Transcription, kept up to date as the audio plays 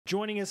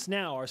Joining us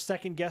now, our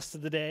second guest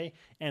of the day,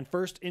 and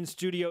first in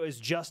studio is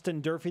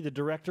Justin Durfey, the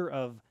director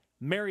of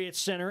Marriott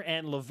Center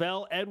and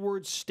Lavelle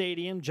Edwards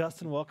Stadium.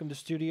 Justin, welcome to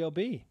Studio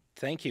B.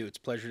 Thank you. It's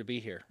a pleasure to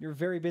be here. You're a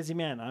very busy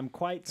man. I'm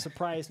quite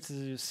surprised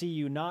to see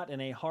you not in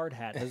a hard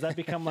hat. Has that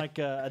become like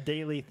a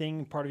daily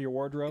thing, part of your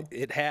wardrobe?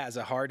 It has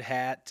a hard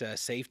hat,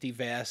 safety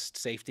vest,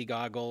 safety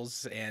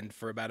goggles, and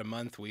for about a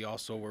month we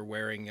also were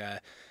wearing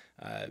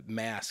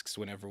masks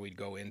whenever we'd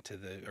go into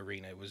the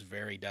arena. It was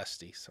very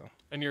dusty. So.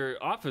 And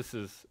your office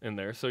is in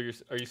there, so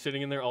are you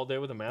sitting in there all day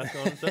with a mask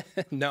on and stuff?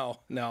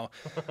 No,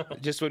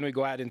 just when we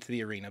go out into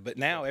the arena. But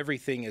now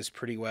everything is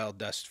pretty well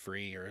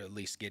dust-free, or at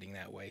least getting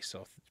that way.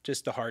 So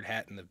just the hard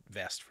hat and the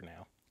vest for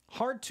now.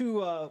 Hard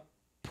to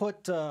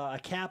put a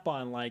cap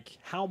on, like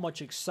how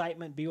much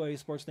excitement BYU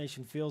Sports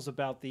Nation feels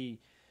about the,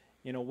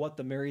 what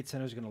the Marriott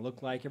Center is going to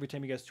look like. Every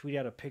time you guys tweet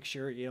out a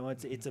picture,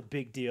 it's a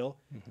big deal.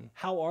 Mm-hmm.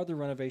 How are the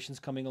renovations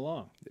coming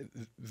along?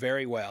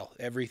 Very well.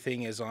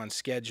 Everything is on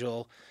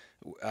schedule.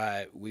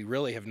 We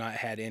really have not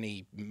had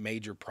any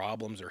major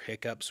problems or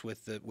hiccups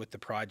with the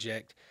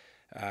project.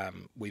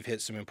 We've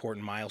hit some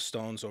important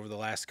milestones over the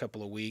last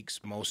couple of weeks.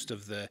 Most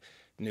of the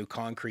new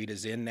concrete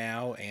is in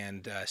now,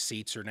 and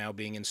seats are now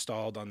being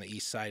installed on the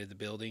east side of the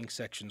building,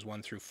 sections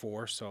 1 through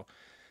 4. So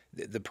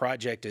the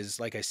project is,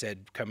 like I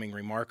said, coming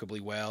remarkably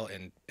well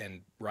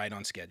and right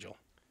on schedule.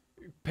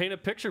 Paint a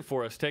picture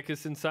for us. Take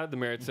us inside the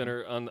Marriott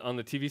Center. On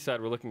the TV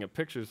side, we're looking at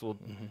pictures. We'll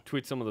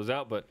tweet some of those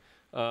out. But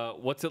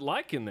what's it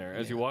like in there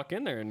as you walk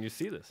in there and you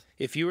see this?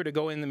 If you were to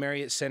go in the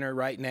Marriott Center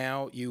right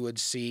now, you would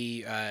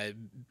see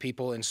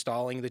people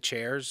installing the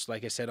chairs,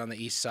 like I said, on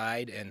the east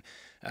side,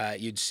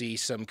 and you'd see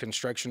some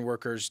construction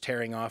workers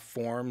tearing off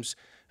forms.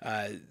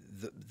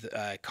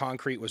 The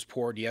concrete was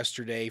poured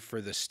yesterday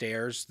for the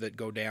stairs that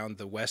go down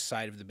the west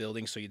side of the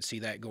building, so you'd see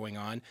that going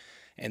on.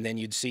 And then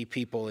you'd see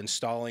people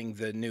installing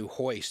the new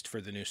hoist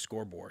for the new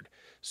scoreboard.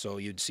 So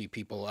you'd see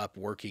people up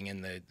working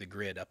in the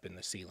grid up in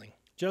the ceiling.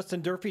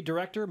 Justin Durfey,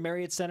 Director,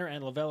 Marriott Center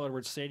and Lavelle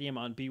Edwards Stadium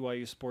on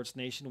BYU Sports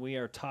Nation. We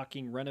are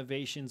talking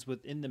renovations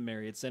within the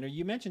Marriott Center.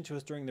 You mentioned to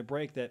us during the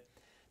break that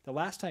the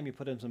last time you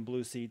put in some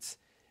blue seats,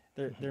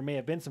 there may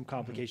have been some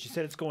complications. You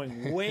said it's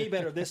going way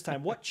better this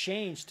time. What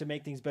changed to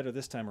make things better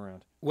this time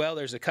around? Well,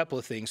 there's a couple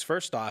of things.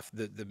 First off,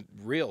 the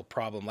real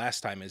problem last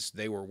time is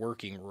they were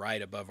working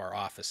right above our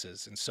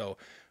offices. And so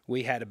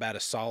we had about a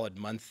solid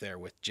month there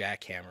with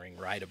jackhammering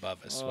right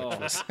above us,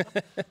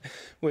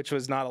 which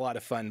was not a lot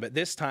of fun. But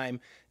this time,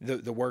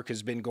 the work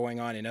has been going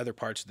on in other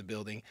parts of the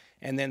building.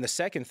 And then the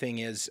second thing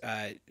is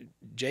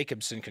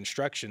Jacobson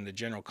Construction, the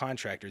general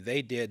contractor,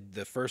 they did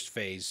the first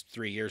phase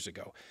 3 years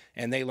ago.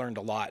 And they learned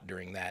a lot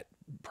during that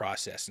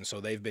process. And so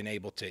they've been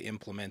able to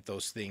implement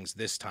those things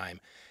this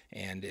time.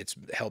 And it's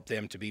helped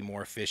them to be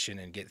more efficient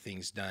and get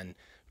things done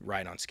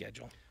right on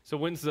schedule. So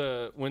when's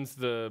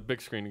the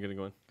big screen going to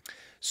go in?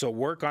 So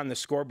work on the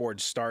scoreboard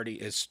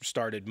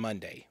started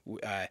Monday,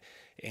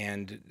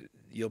 and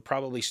you'll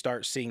probably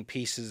start seeing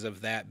pieces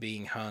of that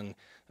being hung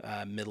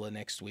middle of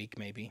next week,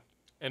 maybe.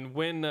 And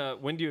when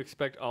do you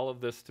expect all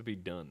of this to be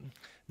done?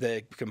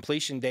 The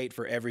completion date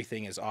for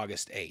everything is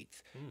August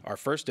 8th. Our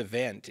first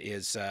event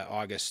is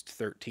August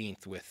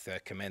 13th with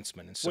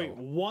commencement. And so, wait,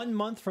 1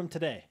 month from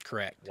today?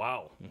 Correct.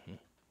 Wow.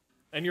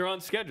 And you're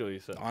on schedule, you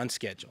said? On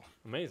schedule.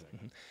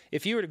 Amazing.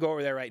 If you were to go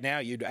over there right now,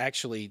 you'd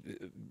actually,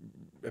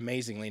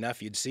 amazingly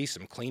enough, you'd see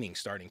some cleaning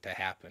starting to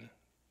happen.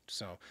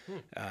 So,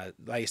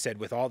 like I said,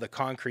 with all the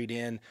concrete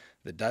in,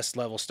 the dust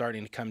level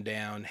starting to come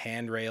down,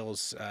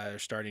 handrails are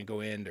starting to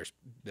go in,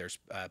 there's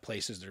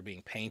places that are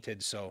being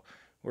painted. So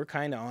we're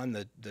kind of on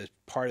the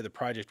part of the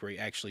project where you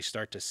actually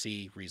start to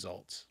see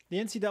results. The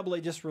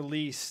NCAA just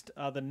released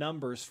the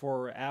numbers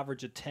for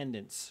average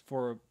attendance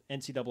for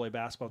NCAA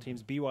basketball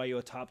teams. BYU,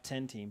 a top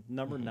 10 team,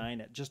 number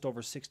 9 at just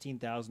over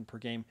 16,000 per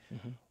game.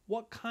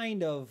 What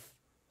kind of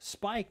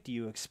spike do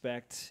you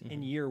expect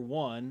in year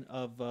one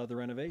of the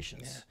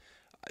renovations?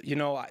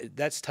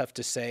 That's tough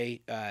to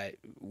say.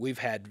 We've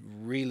had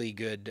really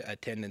good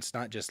attendance,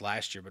 not just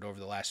last year, but over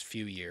the last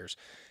few years.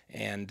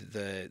 And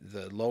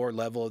the lower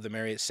level of the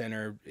Marriott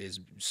Center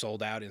is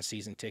sold out in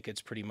season tickets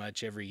pretty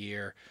much every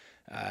year.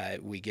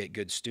 We get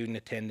good student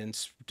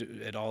attendance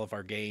at all of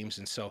our games.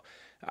 And so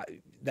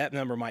that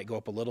number might go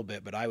up a little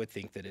bit, but I would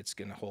think that it's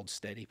going to hold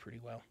steady pretty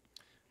well.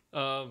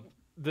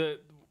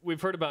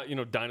 We've heard about,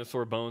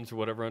 dinosaur bones or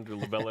whatever under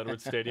Lavelle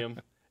Edwards Stadium.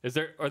 Is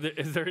there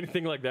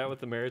anything like that with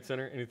the Marriott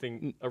Center?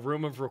 Anything, a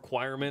room of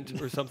requirement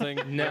or something?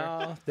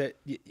 No,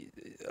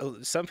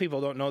 some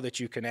people don't know that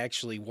you can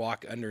actually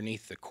walk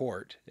underneath the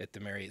court at the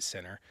Marriott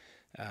Center.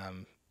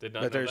 Did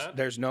not know that?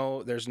 There's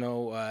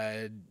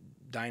no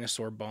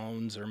dinosaur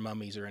bones or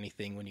mummies or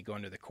anything when you go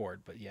under the court.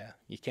 But yeah,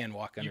 you can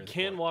walk under. You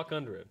can walk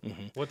under it.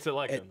 What's it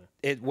like under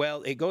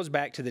there? It goes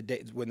back to the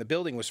day when the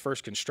building was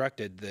first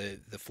constructed.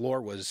 The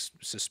floor was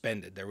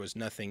suspended. There was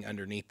nothing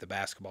underneath the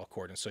basketball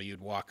court, and so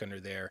you'd walk under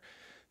there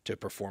to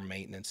perform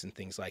maintenance and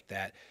things like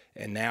that.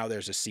 And now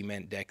there's a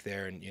cement deck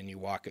there, and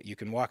you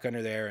can walk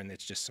under there, and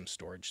it's just some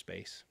storage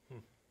space.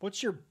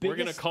 What's your We're biggest?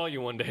 going to call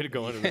you one day to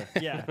go into there.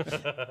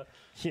 Yeah.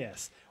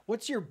 Yes.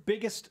 What's your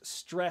biggest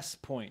stress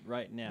point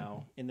right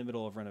now in the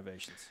middle of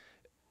renovations?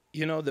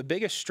 You know, the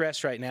biggest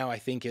stress right now, I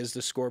think, is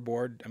the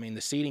scoreboard. I mean,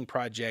 the seating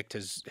project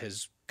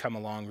has come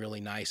along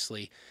really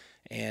nicely.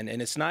 And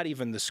it's not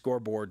even the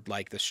scoreboard,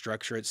 like the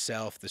structure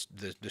itself.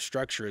 The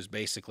structure is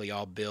basically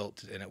all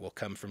built, and it will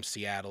come from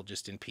Seattle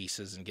just in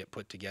pieces and get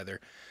put together.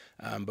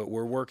 But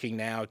we're working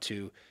now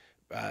to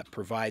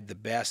provide the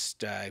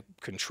best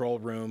control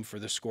room for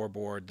the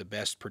scoreboard, the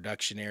best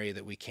production area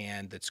that we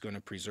can that's going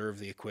to preserve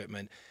the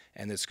equipment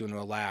and that's going to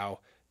allow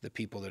the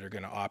people that are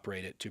going to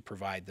operate it to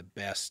provide the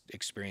best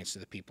experience to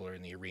the people who are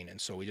in the arena. And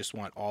so we just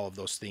want all of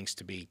those things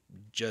to be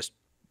just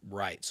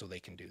right so they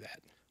can do that.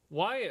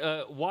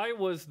 Why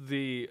was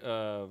the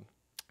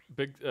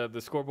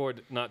the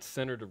scoreboard not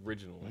centered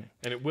originally?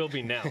 And it will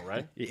be now,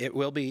 right? It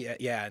will be,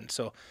 yeah. And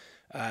so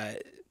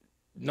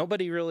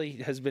nobody really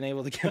has been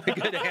able to give a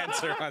good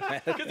answer on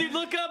that. Because you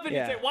look up and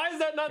you say, why is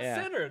that not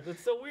centered?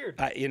 That's so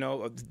weird. You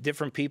know,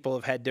 different people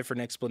have had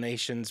different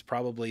explanations.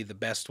 Probably the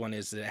best one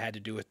is that it had to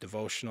do with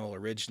devotional.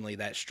 Originally,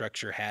 that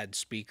structure had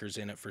speakers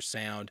in it for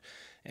sound.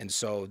 And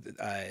so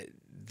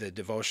the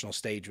devotional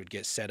stage would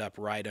get set up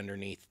right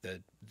underneath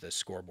the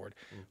scoreboard.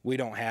 We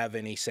don't have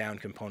any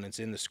sound components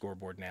in the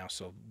scoreboard now,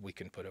 so we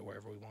can put it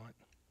wherever we want.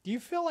 Do you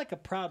feel like a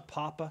proud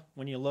papa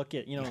when you look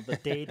at, the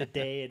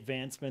day-to-day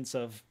advancements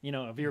of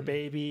your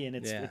baby and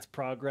its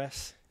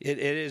progress? It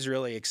is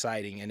really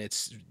exciting, and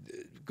it's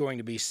going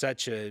to be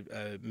such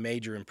a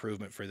major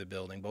improvement for the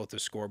building, both the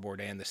scoreboard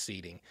and the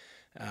seating.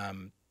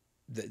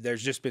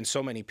 There's just been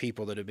so many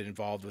people that have been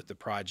involved with the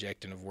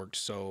project and have worked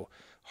so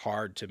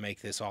hard to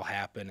make this all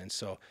happen, and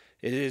so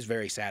it is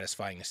very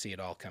satisfying to see it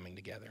all coming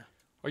together.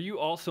 Are you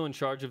also in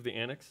charge of the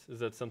annex? Is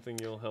that something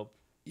you'll help?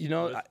 You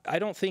know, I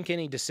don't think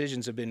any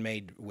decisions have been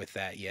made with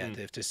that yet.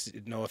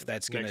 If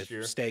that's going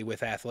to stay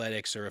with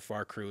athletics or if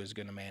our crew is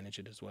going to manage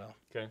it as well.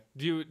 Okay.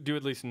 Do you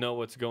at least know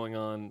what's going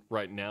on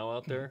right now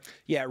out there?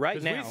 Yeah, right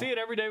now. Because we see it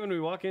every day when we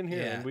walk in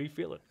here, and we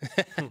feel it.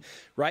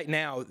 Right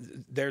now,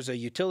 there's a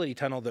utility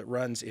tunnel that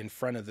runs in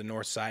front of the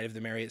north side of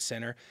the Marriott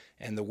Center,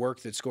 and the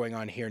work that's going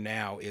on here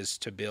now is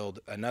to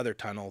build another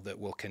tunnel that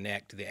will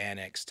connect the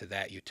annex to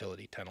that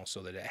utility tunnel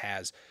so that it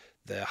has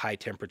the high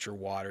temperature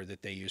water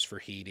that they use for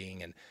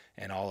heating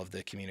and all of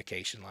the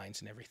communication lines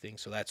and everything.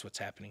 So that's what's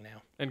happening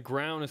now. And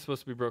ground is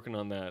supposed to be broken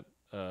on that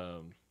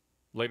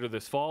later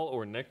this fall,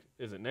 or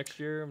is it next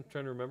year? I'm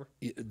trying to remember.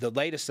 The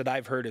latest that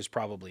I've heard is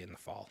probably in the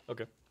fall.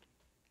 Okay.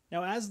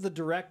 Now, as the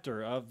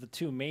director of the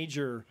two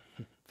major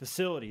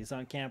facilities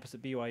on campus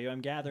at BYU,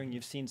 I'm gathering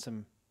you've seen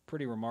some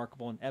pretty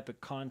remarkable and epic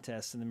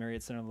contests in the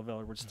Marriott Center and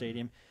LaVell Edwards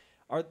Stadium.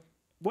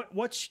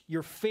 What's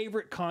your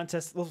favorite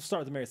contest? Let's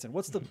start with the Marriott Center.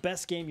 What's the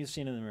best game you've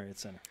seen in the Marriott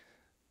Center?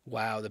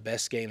 Wow, the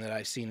best game that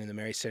I've seen in the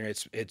Marriott Center.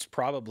 It's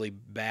probably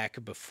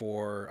back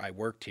before I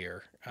worked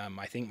here.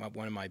 I think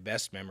one of my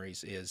best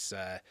memories is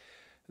I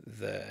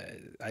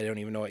don't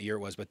even know what year it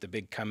was, but the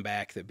big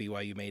comeback that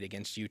BYU made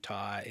against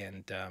Utah,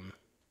 and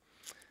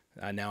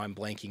now I'm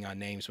blanking on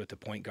names, but the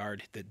point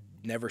guard that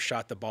never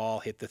shot the ball,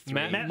 hit the three.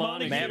 Matt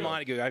Montague. Matt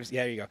Montague. Yeah,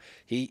 there you go.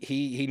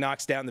 He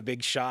knocks down the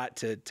big shot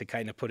to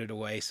kind of put it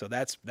away. So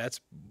that's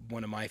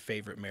one of my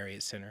favorite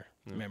Marriott Center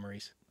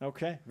memories.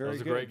 Okay, very good. That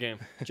was a great game.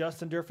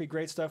 Justin Durfey,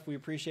 great stuff. We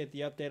appreciate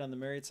the update on the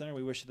Marriott Center.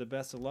 We wish you the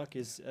best of luck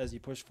as you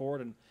push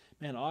forward. And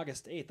man,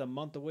 August 8th, a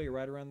month away,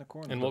 right around the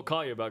corner. And we'll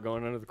call you about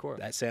going under the court.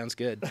 That sounds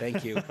good.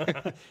 Thank you.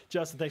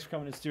 Justin, thanks for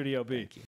coming to Studio B. Thank you.